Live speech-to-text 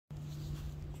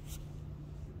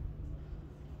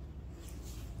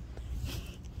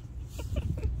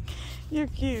You're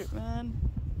cute, man.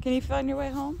 Can you find your way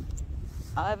home?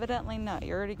 Evidently not.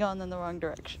 You're already going in the wrong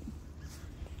direction.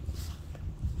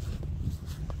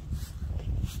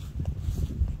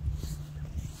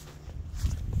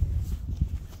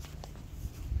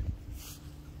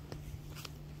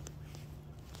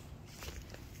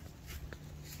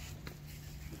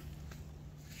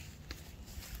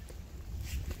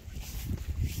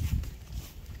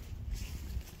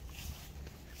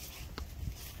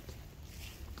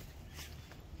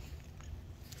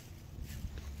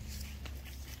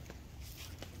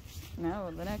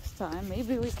 No, the next time,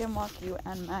 maybe we can walk you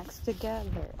and Max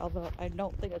together. Although I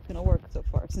don't think it's gonna work so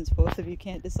far since both of you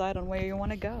can't decide on where you want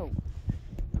to go.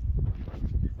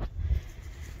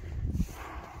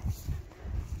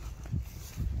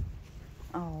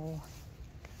 Oh.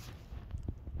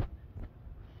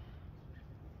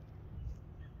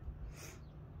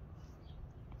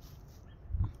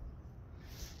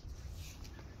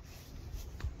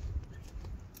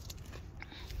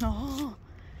 Oh.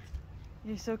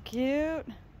 You're so cute.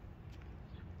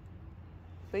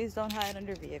 Please don't hide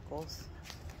under vehicles.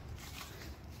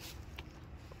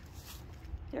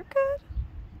 You're good.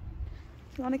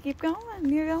 You want to keep going?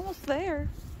 You're almost there.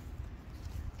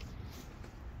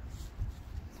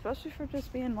 Especially for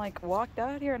just being like walked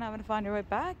out here and having to find your way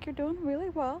back. You're doing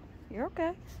really well. You're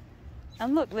okay.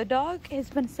 And look, the dog has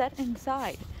been set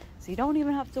inside, so you don't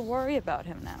even have to worry about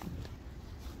him now.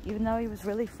 Even though he was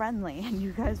really friendly and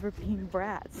you guys were being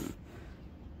brats.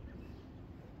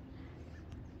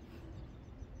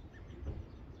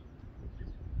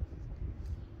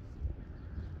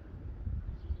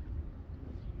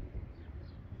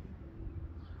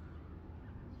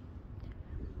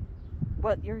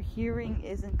 What you're hearing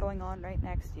isn't going on right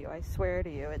next to you. I swear to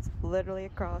you, it's literally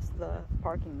across the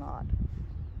parking lot.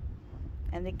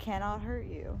 And they cannot hurt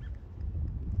you.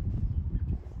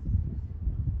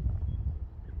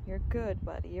 You're good,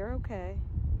 buddy. You're okay.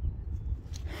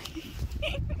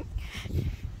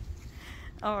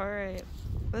 Alright.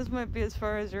 This might be as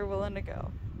far as you're willing to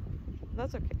go.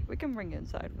 That's okay. We can bring you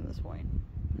inside from this point.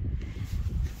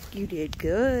 You did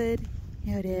good.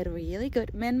 You did really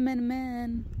good.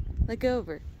 Men. Look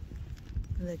over.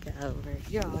 Look over.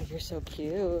 Oh, you're so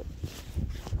cute.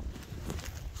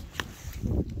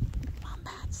 Come on,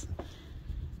 Bats.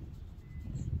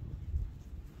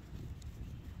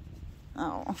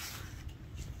 Oh. You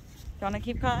want to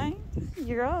keep going?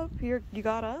 You're up. You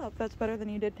got up. That's better than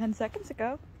you did 10 seconds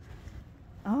ago.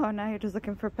 Oh, now you're just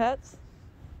looking for pets?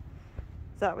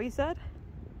 Is that what you said?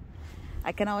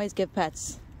 I can always give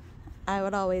pets. I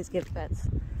would always give pets.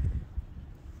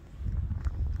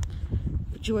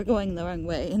 But you were going the wrong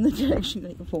way in the direction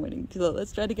that you're pointing. So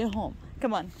let's try to get home.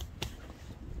 Come on.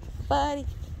 Buddy.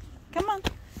 Come on.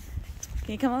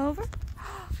 Can you come over?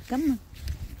 Come on.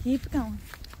 Keep going.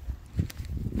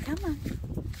 Come on.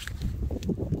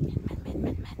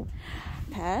 Men.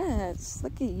 Pets.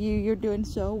 Look at you. You're doing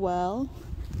so well.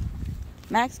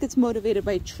 Max gets motivated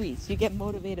by treats. You get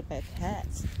motivated by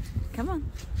pets. Come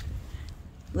on.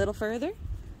 A little further.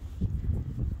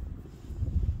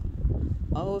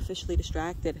 Oh, officially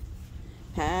distracted.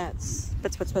 Pets.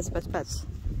 Pets.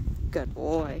 Good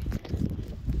boy.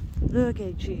 Look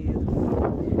at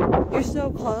you. You're so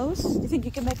close. Do you think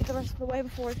you can make it the rest of the way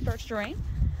before it starts to rain?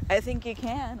 I think you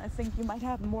can. I think you might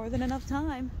have more than enough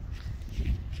time.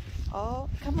 Oh,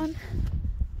 come on.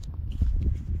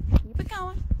 Keep it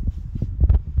going.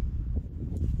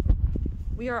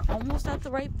 We are almost at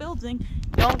the right building.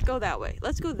 Don't go that way.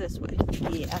 Let's go this way.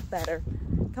 Yeah, better.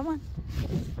 Come on.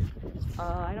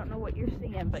 I don't know what you're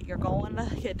seeing, but you're going to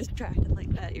get distracted like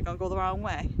that. You're going to go the wrong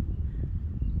way.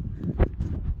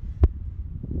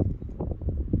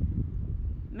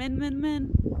 Men.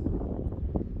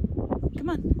 Come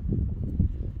on.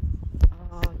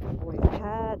 Oh, good boy.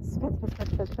 Pets.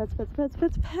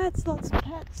 Lots of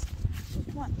pets.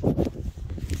 Come on.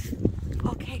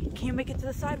 Okay, can you make it to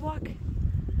the sidewalk?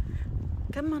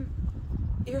 Come on.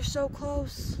 You're so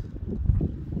close.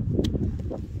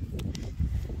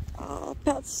 Oh,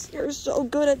 pets, you're so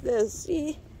good at this.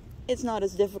 See? It's not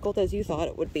as difficult as you thought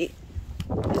it would be.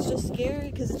 It's just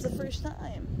scary because it's the first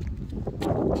time.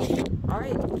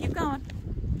 Alright, keep going.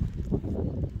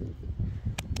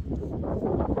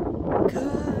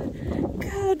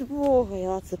 Good boy.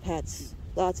 Lots of pets.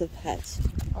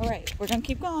 Alright, we're gonna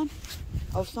keep going.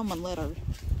 Oh, someone littered.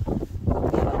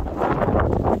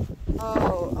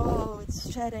 Oh,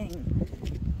 it's shedding.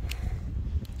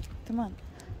 Come on.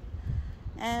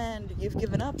 And you've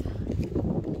given up.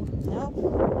 Nope.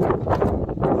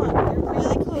 Come on, you're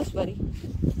really close, buddy.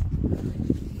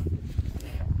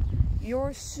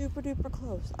 You're super duper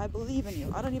close. I believe in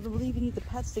you. I don't even believe you need the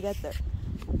pets to get there.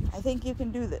 I think you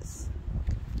can do this.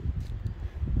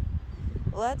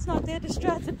 Let's not get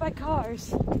distracted by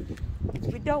cars.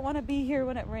 We don't want to be here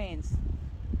when it rains.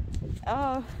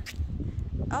 Oh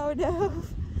no,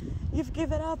 you've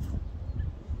given up.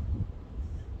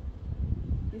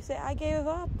 You say, I gave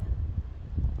up.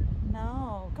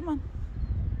 No, come on.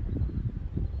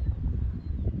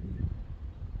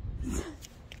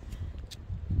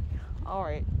 All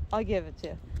right, I'll give it to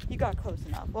you. You got close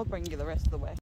enough. I'll bring you the rest of the way.